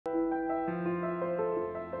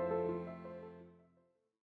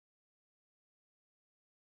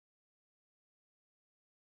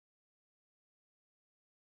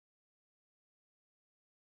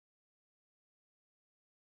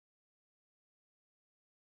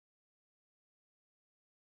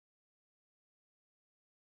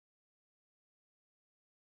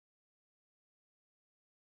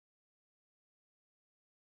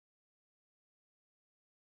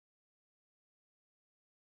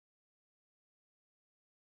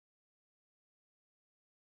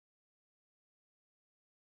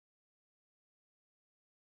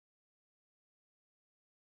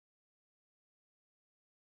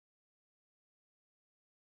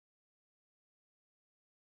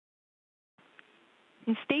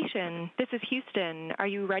Station, this is Houston. Are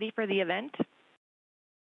you ready for the event?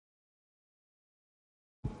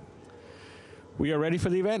 We are ready for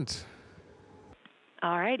the event.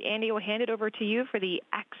 All right, Andy, we'll hand it over to you for the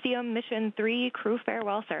Axiom Mission-3 crew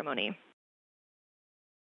farewell ceremony.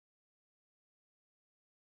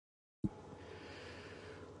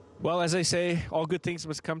 Well, as I say, all good things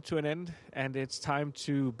must come to an end, and it's time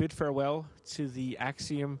to bid farewell to the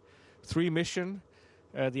Axiom 3 mission,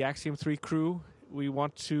 the Axiom 3 crew. We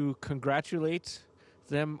want to congratulate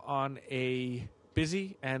them on a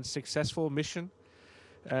busy and successful mission,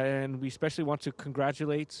 and we especially want to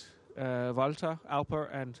congratulate Walter, Alper,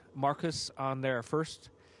 and Marcus on their first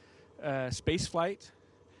space flight.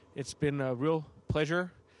 It's been a real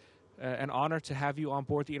pleasure, an honor to have you on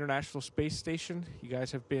board the International Space Station. You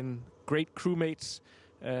guys have been great crewmates,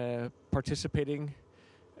 participating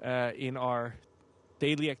in our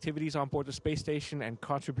daily activities on board the space station and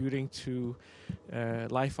contributing to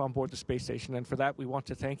life on board the space station. And for that, we want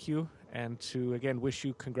to thank you and to, again, wish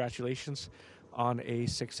you congratulations on a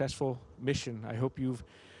successful mission. I hope you've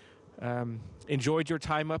enjoyed your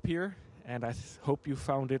time up here, and I hope you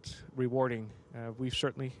found it rewarding. We've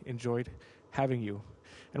certainly enjoyed having you.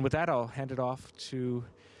 And with that, I'll hand it off to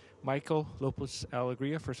Michael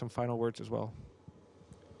López-Alegría for some final words as well.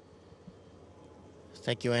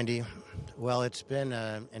 Thank you, Andy. Well, it's been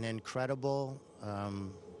an incredible,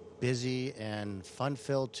 busy, and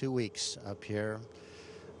fun-filled 2 weeks up here.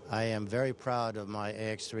 I am very proud of my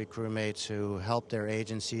AX3 crewmates who helped their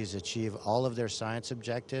agencies achieve all of their science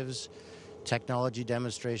objectives, technology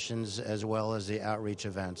demonstrations, as well as the outreach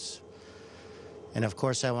events. And of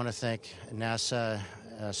course, I want to thank NASA,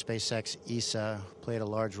 SpaceX, ESA played a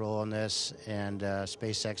large role in this, and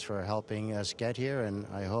SpaceX for helping us get here, and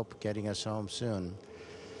I hope getting us home soon.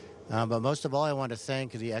 But most of all, I want to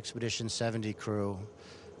thank the Expedition 70 crew.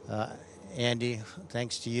 Andy,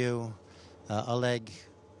 thanks to you, Oleg,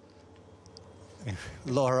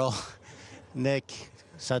 Laurel, Nick,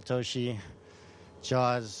 Satoshi,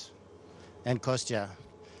 Jaws, and Kostya.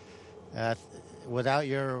 Without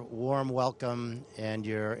your warm welcome and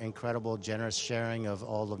your incredible, generous sharing of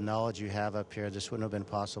all the knowledge you have up here, this wouldn't have been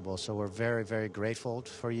possible. So we're very, very grateful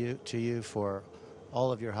to you for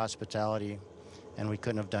all of your hospitality, and we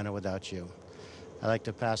couldn't have done it without you. I'd like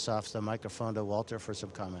to pass off the microphone to Walter for some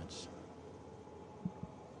comments.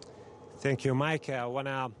 Thank you, Mike. I want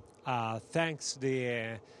to thank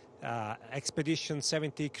the Expedition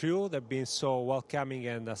 70 crew. They've been so welcoming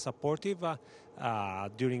and supportive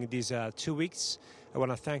during these 2 weeks. I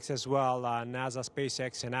want to thank as well NASA,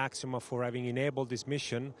 SpaceX, and Axiom for having enabled this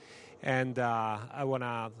mission. And I want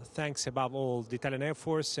to thank above all the Italian Air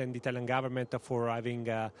Force and the Italian government for having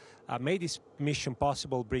made this mission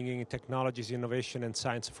possible, bringing technologies, innovation, and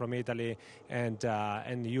science from Italy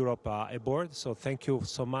and Europe aboard. So thank you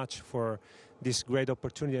so much for this great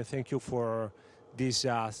opportunity, and thank you for these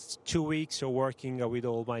 2 weeks of working with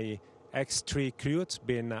all my X3 crew. It's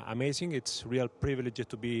been amazing. It's a real privilege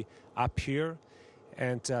to be up here.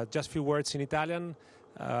 And just a few words in Italian.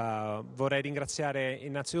 Vorrei ringraziare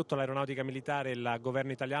innanzitutto l'Aeronautica Militare e il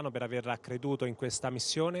governo italiano per aver creduto in questa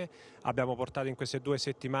missione. Abbiamo portato in queste 2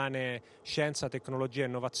 settimane scienza, tecnologia e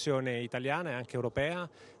innovazione italiana e anche europea.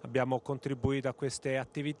 Abbiamo contribuito a queste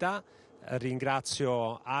attività.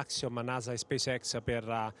 Ringrazio Axiom, NASA e SpaceX per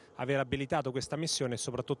aver abilitato questa missione e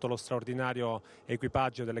soprattutto lo straordinario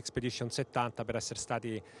equipaggio dell'Expedition 70 per essere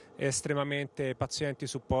stati estremamente pazienti e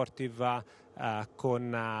supportive con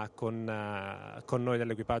noi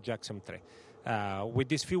dell'equipaggio Axiom 3. With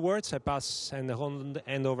these few words, I pass and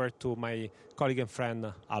hand over to my colleague and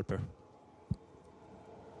friend Alper.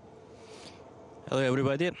 Hello,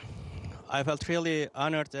 everybody. I felt really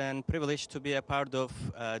honored and privileged to be a part of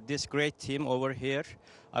this great team over here.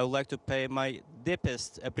 I would like to pay my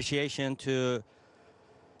deepest appreciation to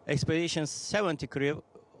Expedition 70 crew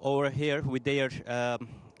over here with their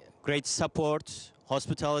great support,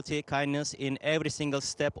 hospitality, kindness in every single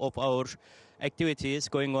step of our activities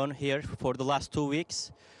going on here for the last 2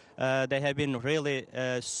 weeks. They have been really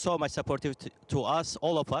so much supportive to us,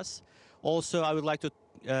 all of us. Also, I would like to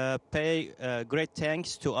pay great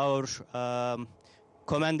thanks to our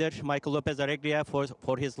commander, Michael López-Alegría,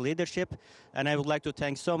 for his leadership. And I would like to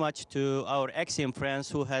thank so much to our Axiom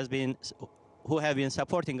friends who have been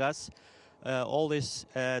supporting us all this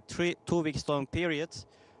 2 weeks long period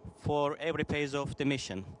for every phase of the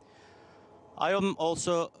mission. I am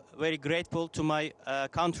also very grateful to my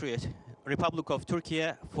country, Republic of Turkey,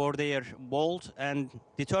 for their bold and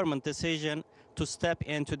determined decision to step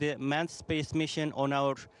into the manned space mission on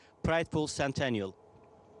our prideful centennial.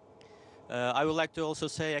 I would like to also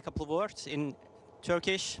say a couple of words in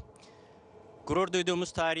Turkish. Gurur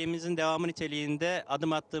duyduğumuz tarihimizin devamı niteliğinde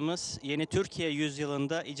adım attığımız yeni Türkiye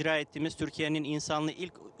yüzyılında icra ettiğimiz Türkiye'nin insanlı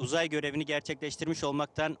ilk uzay görevini gerçekleştirmiş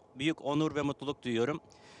olmaktan büyük onur ve mutluluk duyuyorum.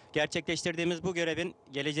 Gerçekleştirdiğimiz bu görevin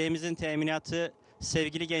geleceğimizin teminatı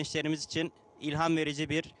sevgili gençlerimiz için ilham verici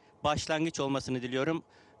bir başlangıç olmasını diliyorum.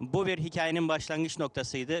 Bu bir hikayenin başlangıç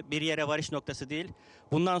noktasıydı, bir yere varış noktası değil.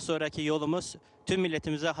 Bundan sonraki yolumuz tüm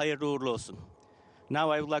milletimize hayırlı uğurlu olsun.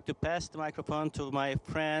 Now I would like to pass the microphone to my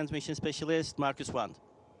friend, mission specialist, Marcus Wandt.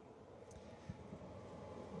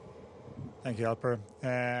 Thank you, Alper.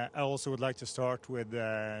 I also would like to start with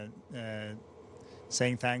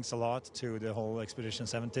saying thanks a lot to the whole Expedition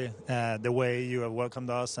 70. The way you have welcomed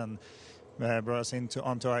us and brought us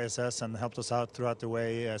onto ISS and helped us out throughout the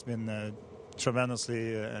way has been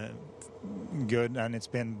tremendously good, and it's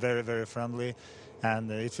been very, very friendly.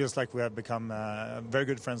 And it feels like we have become very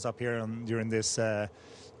good friends up here during this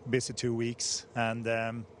busy 2 weeks. And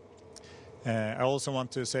I also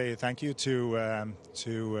want to say thank you to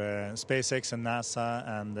SpaceX and NASA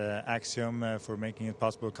and Axiom for making it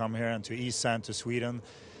possible to come here, and to ESA and to Sweden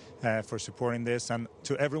for supporting this, and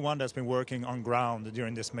to everyone that's been working on ground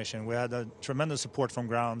during this mission. We had a tremendous support from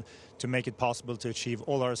ground to make it possible to achieve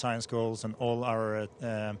all our science goals and all our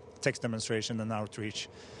text demonstration and outreach.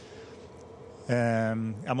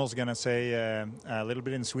 I'm also going to say a little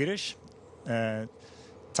bit in Swedish.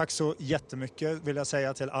 Tack så jättemycket vill jag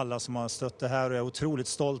säga till alla som har stött det här. Jag är otroligt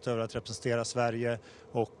stolt över att representera Sverige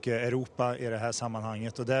och Europa i det här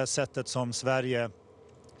sammanhanget. Och det sättet som Sverige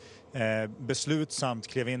beslutsamt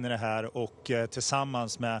klev in i det här och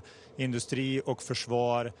tillsammans med industri och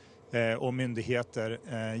försvar och myndigheter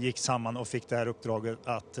gick samman och fick det här uppdraget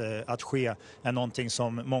att ske, är någonting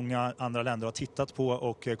som många andra länder har tittat på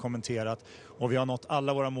och kommenterat. Och vi har nått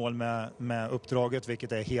alla våra mål med uppdraget,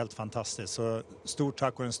 vilket är helt fantastiskt. Så stort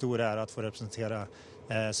tack och en stor ära att få representera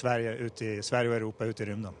Sverige och Europa ute i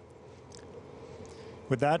rymden.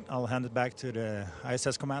 With that, I'll hand it back to the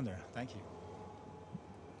ISS commander. Thank you.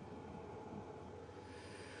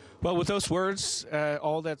 Well, with those words,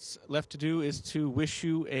 all that's left to do is to wish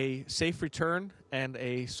you a safe return and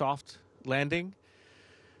a soft landing.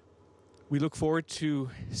 We look forward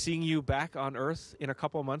to seeing you back on Earth in a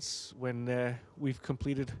couple of months when we've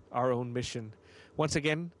completed our own mission. Once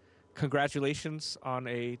again, congratulations on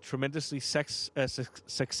a tremendously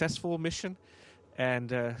successful mission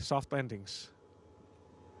and soft landings.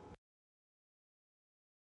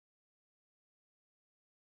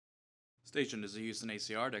 Station is a Houston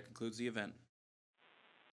ACR that concludes the event.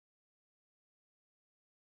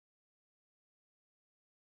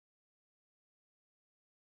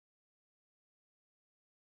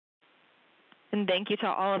 And thank you to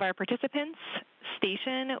all of our participants.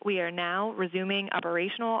 Station, we are now resuming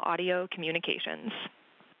operational audio communications.